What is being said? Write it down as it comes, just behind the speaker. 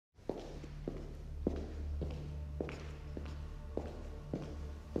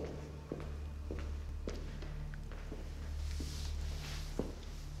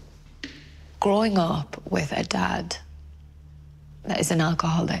Growing up with a dad that is an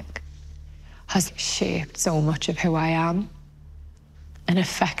alcoholic has shaped so much of who I am and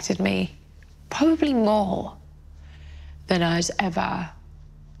affected me probably more than I was ever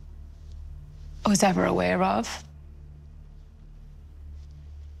aware of.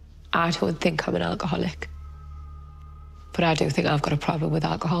 I don't think I'm an alcoholic, but I do think I've got a problem with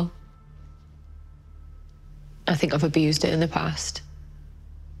alcohol. I think I've abused it in the past,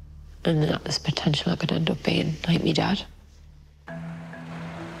 and that there's potential I could end up being like me dad.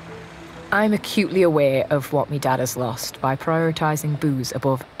 I'm acutely aware of what my dad has lost by prioritising booze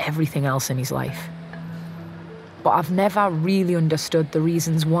above everything else in his life. But I've never really understood the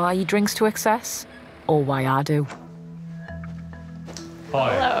reasons why he drinks to excess, or why I do.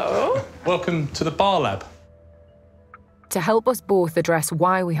 Hi. Hello. Welcome to the Bar Lab. To help us both address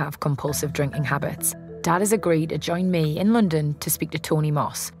why we have compulsive drinking habits, Dad has agreed to join me in London to speak to Tony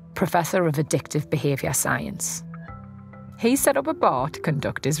Moss, Professor of Addictive Behaviour Science. He set up a bar to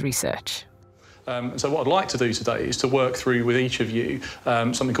conduct his research. So what I'd like to do today is to work through with each of you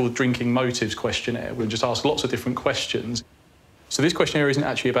something called the Drinking Motives Questionnaire. We'll just ask lots of different questions. So this questionnaire isn't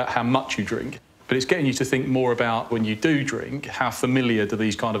actually about how much you drink, but it's getting you to think more about when you do drink, how familiar do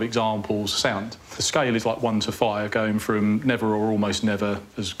these kind of examples sound? The scale is like 1 to 5, going from never or almost never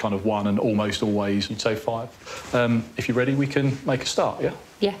as kind of 1 and almost always, you'd say 5. If you're ready, we can make a start, yeah?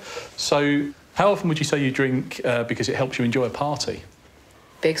 Yeah. So how often would you say you drink because it helps you enjoy a party?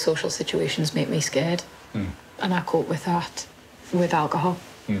 Big social situations make me scared, and I cope with that with alcohol,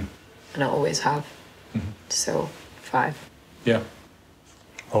 and I always have. So 5. Yeah.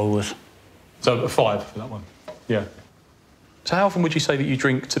 Always. So a 5 for that one. Yeah. So how often would you say that you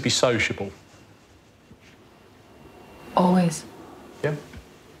drink to be sociable? Always. Yeah.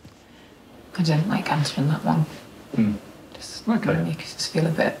 I didn't like answering that one. Just Okay. makes us feel a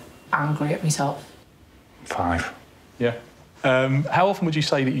bit angry at myself. 5. Yeah. How often would you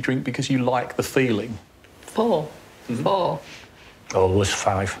say that you drink because you like the feeling? 4. 4. Always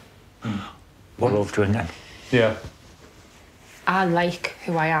 5. I love drinking. Yeah. I like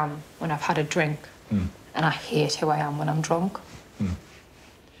who I am when I've had a drink, and I hate who I am when I'm drunk.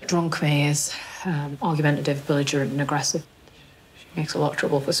 Drunk me is argumentative, belligerent and aggressive. She makes a lot of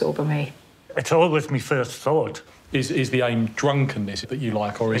trouble for sober me. It's always my first thought. Is the aim drunkenness that you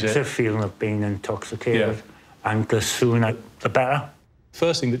like, or is It's it? a feeling of being intoxicated. And the sooner, the better.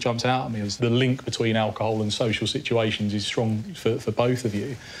 First thing that jumps out at me is the link between alcohol and social situations is strong for both of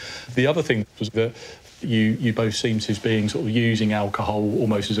you. The other thing was that you both seem to be being sort of using alcohol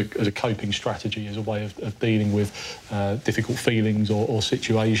almost as a coping strategy, as a way of dealing with difficult feelings or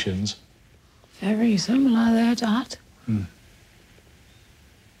situations. Very similar there, Dad.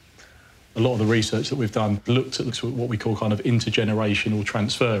 A lot of the research that we've done looked at what we call kind of intergenerational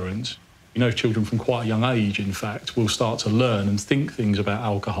transference. You know, children from quite a young age, in fact, will start to learn and think things about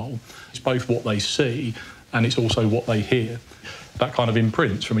alcohol. It's both what they see and it's also what they hear. That kind of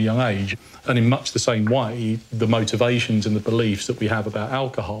imprints from a young age. And in much the same way, the motivations and the beliefs that we have about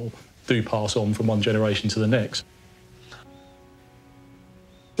alcohol do pass on from one generation to the next.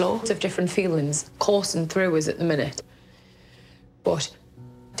 Lots of different feelings coursing through us at the minute. But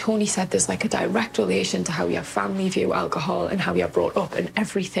Tony said there's like a direct relation to how your family view alcohol and how you're brought up and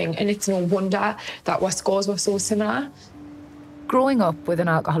everything. And it's no wonder that our scores were so similar. Growing up with an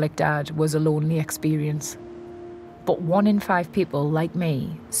alcoholic dad was a lonely experience. But 1 in 5 people, like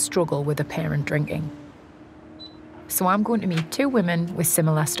me, struggle with a parent drinking. So I'm going to meet 2 women with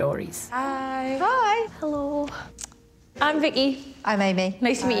similar stories. Hi. Hi. Hello. I'm Vicky. I'm Amy.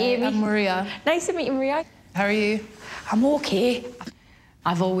 Nice to meet you, Amy. I'm Maria. Nice to meet you, Maria. How are you? I'm okay.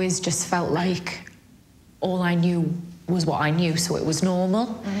 I've always just felt like all I knew was what I knew, so it was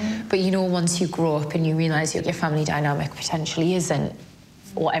normal. But you know, once you grow up and you realise your family dynamic potentially isn't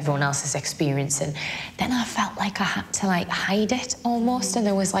what everyone else is experiencing, then I felt like I had to like hide it almost, and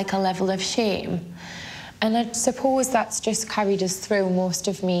there was like a level of shame. And I suppose that's just carried us through most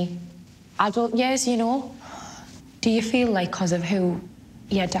of me adult years, you know. Do you feel like because of who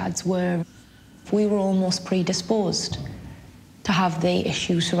your dads were, we were almost predisposed to have the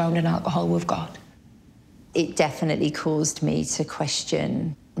issues surrounding alcohol we've got? It definitely caused me to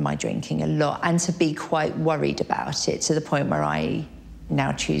question my drinking a lot and to be quite worried about it, to the point where I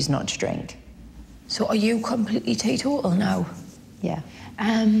now choose not to drink. So are you completely teetotal now? Yeah.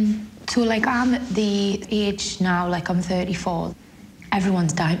 So like I'm at the age now, like I'm 34.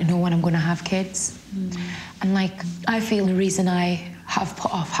 Everyone's dying to know when I'm going to have kids. And like, I feel the reason I have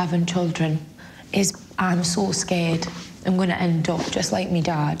put off having children is I'm so scared I'm going to end up just like my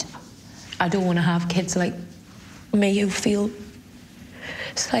dad. I don't want to have kids like me who feel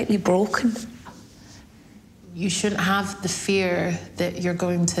slightly broken. You shouldn't have the fear that you're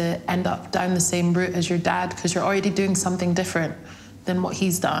going to end up down the same route as your dad because you're already doing something different than what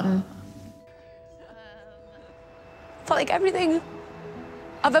he's done. I felt like everything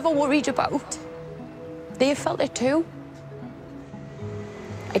I've ever worried about, they felt it too.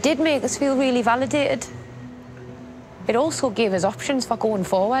 It did make us feel really validated. It also gave us options for going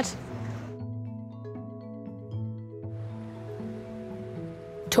forward.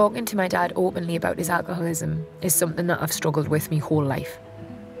 Talking to my dad openly about his alcoholism is something that I've struggled with my whole life.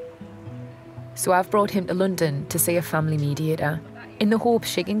 So I've brought him to London to see a family mediator in the hope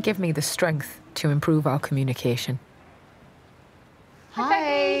she can give me the strength to improve our communication.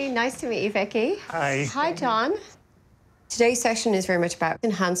 Hi, nice to meet you, Vicky. Hi. Hi, John. Today's session is very much about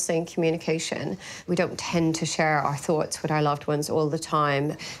enhancing communication. We don't tend to share our thoughts with our loved ones all the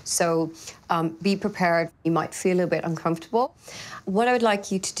time, so be prepared. You might feel a bit uncomfortable. What I would like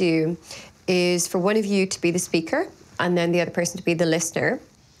you to do is for one of you to be the speaker and then the other person to be the listener.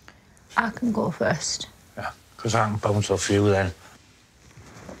 I can go first. Yeah, because I can bounce off you then.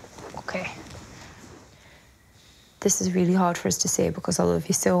 Okay. This is really hard for us to say because I love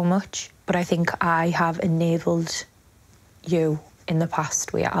you so much, but I think I have enabled you in the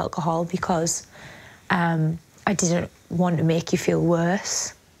past with alcohol because I didn't want to make you feel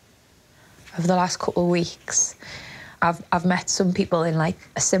worse. Over the last couple of weeks, I've met some people in like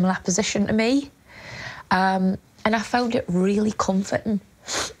a similar position to me, and I found it really comforting,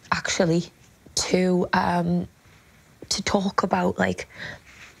 actually, to talk about like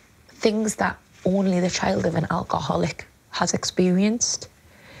things that only the child of an alcoholic has experienced.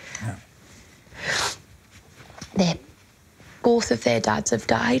 Yeah. Both of their dads have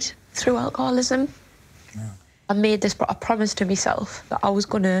died through alcoholism. Yeah. I made this a promise to myself that I was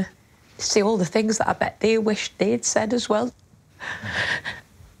going to say all the things that I bet they wished they'd said as well.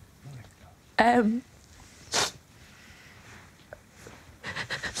 I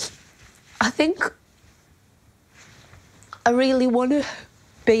think I really want to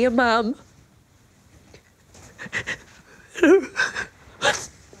be a mum. I'm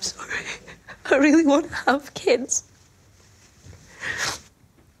sorry. I really want to have kids.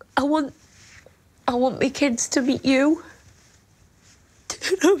 I want my kids to meet you.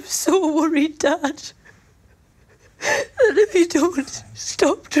 And I'm so worried, Dad, that if you don't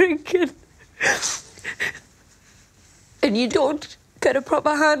stop drinking and you don't get a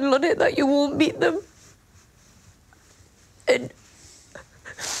proper handle on it, that you won't meet them. And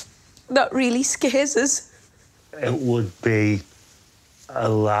that really scares us. It would be a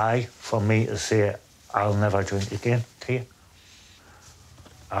lie for me to say I'll never drink again to you.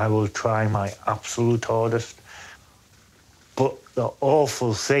 I will try my absolute hardest. But the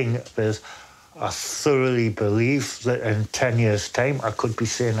awful thing is I thoroughly believe that in 10 years' time I could be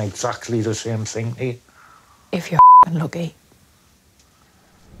saying exactly the same thing to you. If you're lucky.